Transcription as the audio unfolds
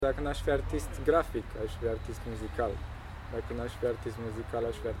Dacă n-aș fi artist grafic, aș fi artist muzical. Dacă n-aș fi artist muzical,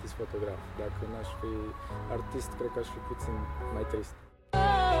 aș fi artist fotograf. Dacă n-aș fi artist, cred că aș fi puțin mai trist.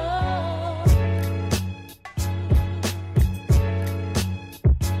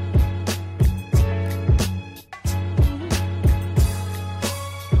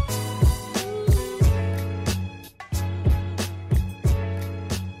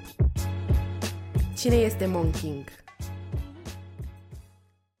 Cine este Monking?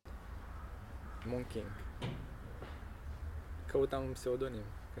 Monking. Căutam un pseudonim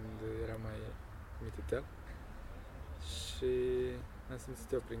când eram mai mititel și am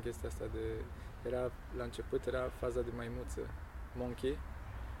simțit eu prin chestia asta la început era faza de maimuță, Monkey,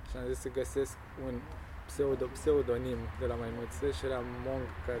 și am zis să găsesc un pseudonim de la maimuță și era Monk,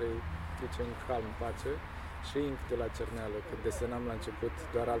 care duce în calm, pace, și Ink de la cerneală, că desenam la început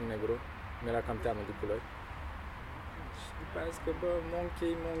doar alb-negru, mi-era cam teamă de culori. Și după aia zis că,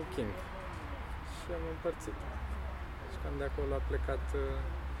 Monkey, Monking. Și am împărțit. Și cam de acolo a plecat.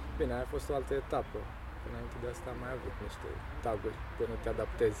 Bine, aia a fost o altă etapă. Înainte de asta am mai avut niște taguri până te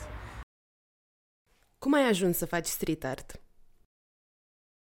adaptezi. Cum ai ajuns să faci street art?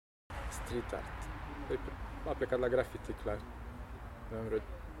 Street art. A plecat la graffiti, clar. Aveam vreo 14-15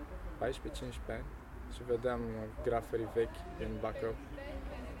 ani și vedeam graferii vechi din Bacău.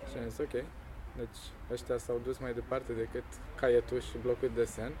 Și am zis, ok, deci ăștia s-au dus mai departe decât caietul și blocul de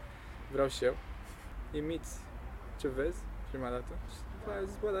desen. Vreau și eu. Imiți ce vezi prima dată și după aia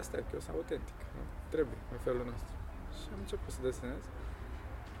zis, dar stai, că eu sunt autentic, nu? Trebuie, în felul nostru. Și am început să desenez.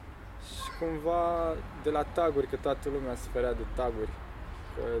 Și cumva de la taguri, că toată lumea se ferea de taguri,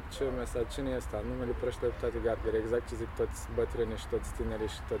 că ce mesaj, cine e ăsta, numele proștilor pe toate gardere, exact ce zic toți bătrâni și toți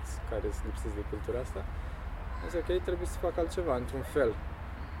tinerii și toți care sunt lipsiți de cultura asta. Am zis, ok, trebuie să fac altceva, într-un fel,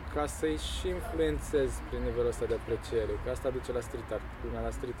 ca să-i și influențez prin nivelul ăsta de apreciere, că asta duce la street art. Lumea la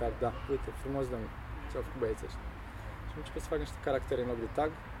street art, da, uite, frumos, domnule, ce-au făcut băieții ăștia. Și am început să fac niște caractere în loc de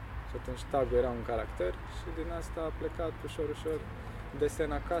tag, și atunci tagul era un caracter și din asta a plecat ușor, ușor,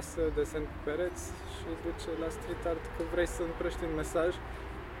 desen acasă, desen pe pereți și duce la street art, că vrei să împrăști un mesaj,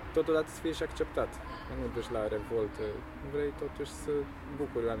 totodată să fie și acceptat, că nu duci la revolte, vrei totuși să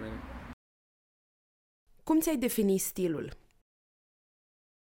bucuri oamenii. Cum ți-ai defini stilul?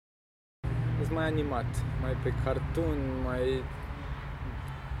 Sunt mai animat, mai pe cartoon, mai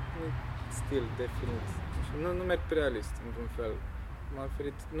stil definit. Nu merg pe realist, într-un fel.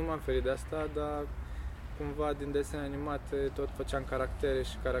 Nu m-am ferit de asta, dar cumva din desene animate tot făceam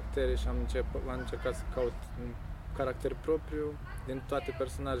caractere și am încercat să caut un caracter propriu din toate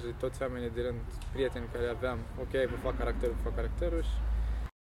personajele, toți oamenii din rând, prieteni care aveam. Ok, vă fac caracterul și...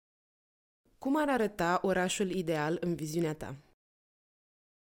 Cum ar arăta orașul ideal în viziunea ta?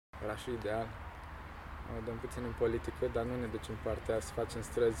 Orașul ideal? Dăm puțin în politică, dar nu ne ducem partea să facem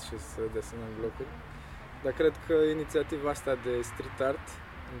străzi și să desenăm blocuri. Dar cred că inițiativa asta de street art,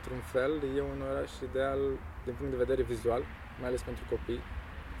 într-un fel, e un oraș ideal din punct de vedere vizual, mai ales pentru copii,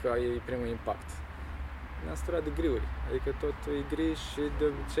 că e primul impact. Nasturat de griuri, adică totul e gri și de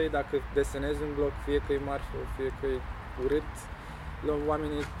obicei dacă desenezi un bloc, fie că e marfă, fie că e urât,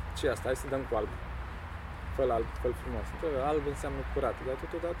 oamenii, ce asta? Hai să dăm cu alb. Fă-l alb, fă-l frumos. Alb înseamnă curat, dar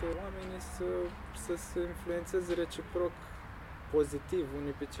totodată oamenii să se influențeze reciproc pozitiv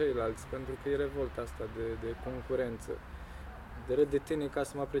unii pe ceilalți, pentru că e revolta asta de concurență. De râd de tine ca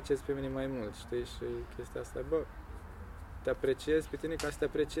să mă apreciezi pe mine mai mult, știi? Și chestia asta, te apreciez pe tine ca să te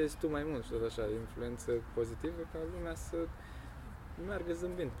apreciezi tu mai mult și tot așa, influență pozitivă ca lumea să meargă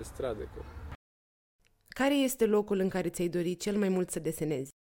zâmbind pe stradă. Care este locul în care ți-ai dorit cel mai mult să desenezi?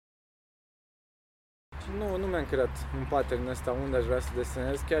 Nu mi-am creat un pattern ăsta unde aș vrea să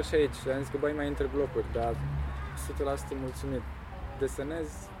desenez, chiar și aici. Am zis că mai între blocuri, dar 100% mulțumit.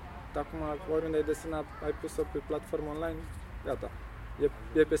 Desenez, acum oriunde ai desenat, ai pus-o pe platformă online, gata,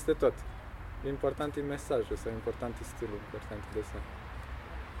 e peste tot. Important e mesajul sau important e stilul, important e desen.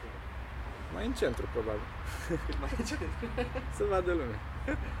 Mai în centru, probabil. Mai în centru? Să vadă lumea.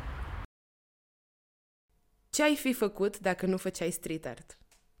 Ce ai fi făcut dacă nu făceai street art?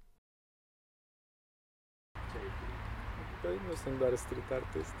 Păi nu sunt doar street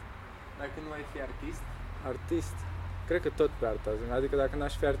artist. Dacă nu ai fi artist? Artist? Cred că tot pe arta. Adică dacă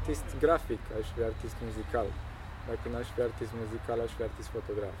n-aș fi artist grafic, aș fi artist muzical. Dacă n-aș fi artist muzical, aș fi artist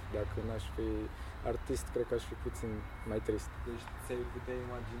fotograf. Dacă n-aș fi artist, cred că aș fi puțin mai trist. Deci ți-ai putea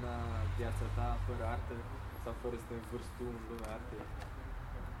imagina viața ta fără artă? Sau fără să te învârți tu în lumea artei?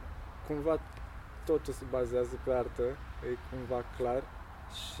 Cumva totul se bazează pe artă, e cumva clar.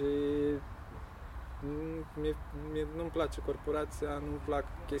 Și nu-mi place corporația, nu-mi plac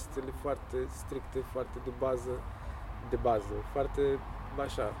chestiile foarte stricte, foarte de bază, foarte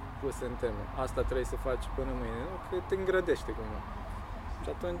așa, puse în temă. Asta trebuie să faci până mâine, nu? Că te îngrădește cumva. Și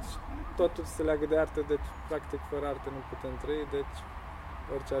atunci totul se leagă de artă, deci practic fără artă nu putem trăi, deci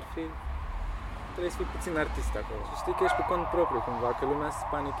orice ar fi, trebuie să fii puțin artist acolo. Și știi că ești pe cont propriu cumva, că lumea se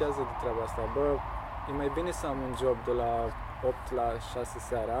panichează de treaba asta. Bă, e mai bine să am un job de la 8 la 6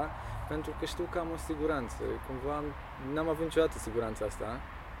 seara, pentru că știu că am o siguranță. Cumva n-am avut niciodată siguranța asta.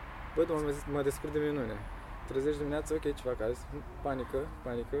 Bă, mă descurc de minune. Trezești dimineața, ok, ce fac azi? Panică,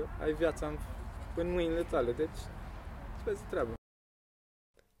 ai viața în mâinile tale, deci îți vezi treabă.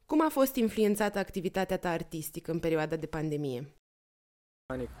 Cum a fost influențată activitatea ta artistică în perioada de pandemie?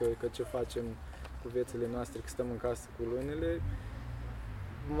 Panică că ce facem cu viețile noastre, că stăm în casă cu lunile,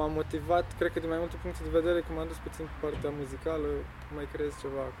 m-a motivat, cred că din mai multe puncte de vedere, că m-am dus puțin pe partea muzicală, mai creezi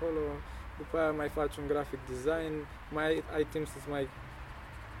ceva acolo, după aia mai faci un graphic design, mai ai timp să-ți mai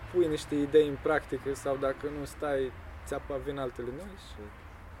pui niște idei în practică sau dacă nu stai, ți-apa vin altele noi și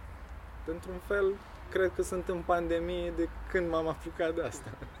într-un fel cred că sunt în pandemie de când m-am apucat de asta.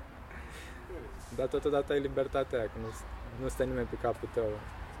 Dar totodată ai libertatea aia, că nu stă nimeni pe capul tău.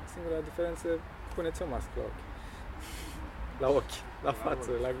 Singura diferență, puneți o mască la ochi. La ochi, la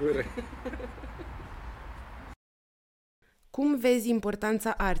față, la gură. Cum vezi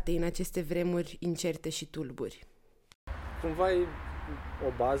importanța artei în aceste vremuri incerte și tulburi? Cumva e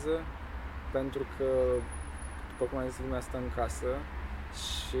o bază, pentru că, după cum am zis, lumea stă în casă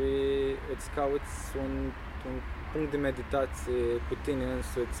și îți cauți un punct de meditație cu tine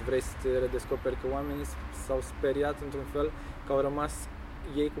însuți, vrei să te redescoperi, că oamenii s-au speriat într-un fel că au rămas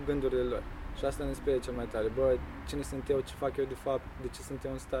ei cu gândurile lor. Și asta ne sperie cel mai tare. Bă, cine sunt eu, ce fac eu de fapt, de ce sunt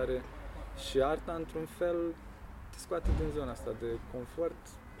eu în stare? Și arta, într-un fel, te scoate din zona asta de confort.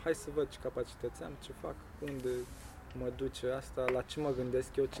 Hai să văd ce capacități am, ce fac, unde mă duce asta, la ce mă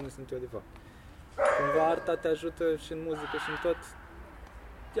gândesc eu, cine sunt eu de fapt. Cumva arta te ajută și în muzică și în tot.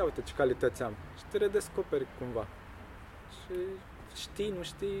 Ia uite ce calități am și te redescoperi cumva. Și știi, nu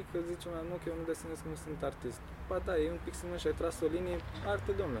știi, că zice un nu, că eu nu desenez, că nu sunt artist. Ba da, e un pixel și ai tras o linie,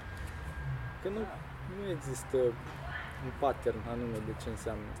 arte, domnule. Că nu există un pattern anume de ce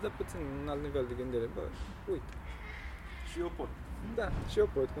înseamnă. Îți dă puțin un alt nivel de gândire. Bă, uite. Și eu pot. Da, și eu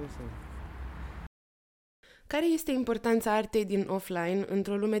pot, cum sunt. Care este importanța artei din offline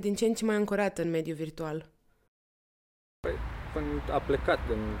într-o lume din ce în ce mai ancorată în mediul virtual? Păi, când a plecat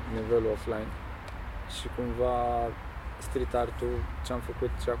din nivelul offline și cumva street art-ul, ce am făcut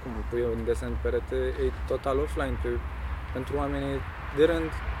și acum, pui un desen pe perete, e total offline pentru oamenii de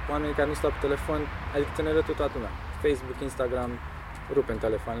rând, oamenii care nu stau pe telefon, adică tineretul toată lumea. Facebook, Instagram, rupe în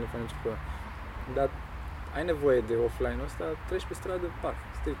telefon, nu fără nicio problemă. Dar ai nevoie de offline-ul ăsta, treci pe stradă, pac,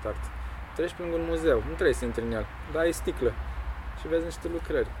 street art. Treci pe lângă un muzeu, nu trebuie să intri în el, dar ai sticlă și vezi niște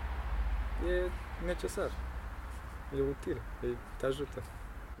lucrări. E necesar, e util, te ajută.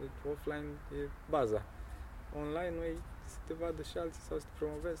 Offline e baza. Online nu e să te vadă și alții sau să te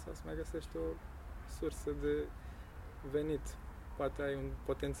promovezi sau să mai găsești o sursă de venit. Poate ai un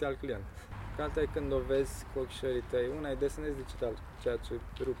potențial client. Că alta e când o vezi cu ochișorii tăi. Una e desenezi digital, ceea ce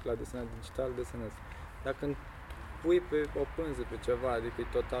rup la desenat digital, desenezi. Dar când pui pe o pânză, pe ceva, adică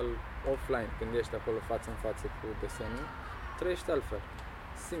e total offline, când ești acolo față în față cu desenul, trăiești altfel,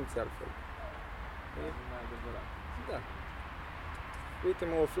 simți altfel. E mai adevărat. Da.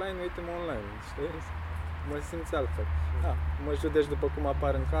 Uite-mă offline, uite-mă online, știi? Mă simți altfel. Da, mă judeci după cum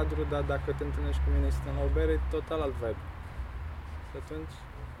apar în cadru, dar dacă te întâlnești cu mine și stăm la o bere, e total alt vibe. Și atunci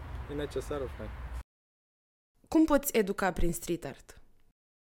e necesar offline. Cum poți educa prin street art?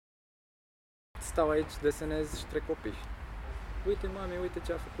 Stau aici, desenez și trec copii. Uite, mami, uite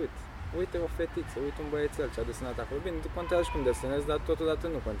ce a făcut. Uite o fetiță, uite un băiețel ce a desenat acolo. Bine, contează și cum desenezi, dar totodată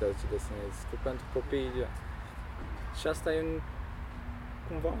nu contează ce desenezi. Că pentru copii, ia. Și asta e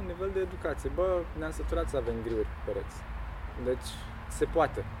cumva un nivel de educație. Bă, ne-am săturat să avem griuri pe pereți. Deci, se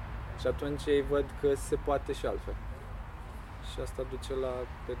poate. Și atunci ei văd că se poate și altfel. Și asta duce la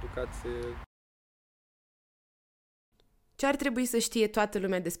educație. Ce ar trebui să știe toată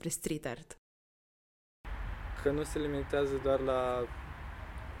lumea despre street art? Că nu se limitează doar la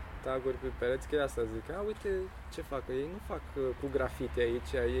taguri pe pereți, că asta zic. Uite ce fac, ei nu fac cu grafiti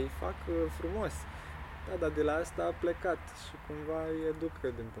aici, ei fac frumos. Da, dar de la asta a plecat și cumva îi educă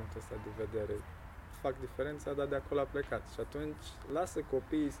din punctul ăsta de vedere. Fac diferența, dar de acolo a plecat. Și atunci lasă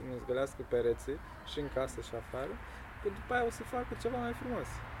copiii să nu zgălească pereții și în casă și afară, că după aia o să facă ceva mai frumos.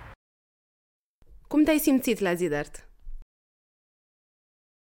 Cum te-ai simțit la ZIDART?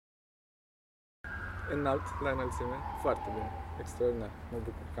 Înalt, la înălțime, foarte bine, extraordinar. Mă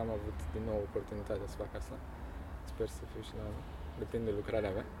bucur că am avut din nou oportunitatea să fac asta. Sper să fiu și la anul. Depinde de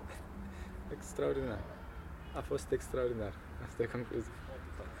lucrarea mea. Extraordinar. A fost extraordinar. Asta e concluzia.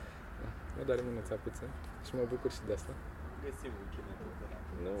 Da. Mă doare mânuța puțin și mă bucur și de asta. Găsim un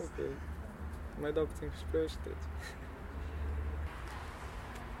kinetoterapie. Nu, că mai dau puțin și pe și trece.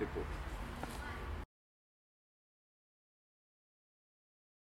 Te pup.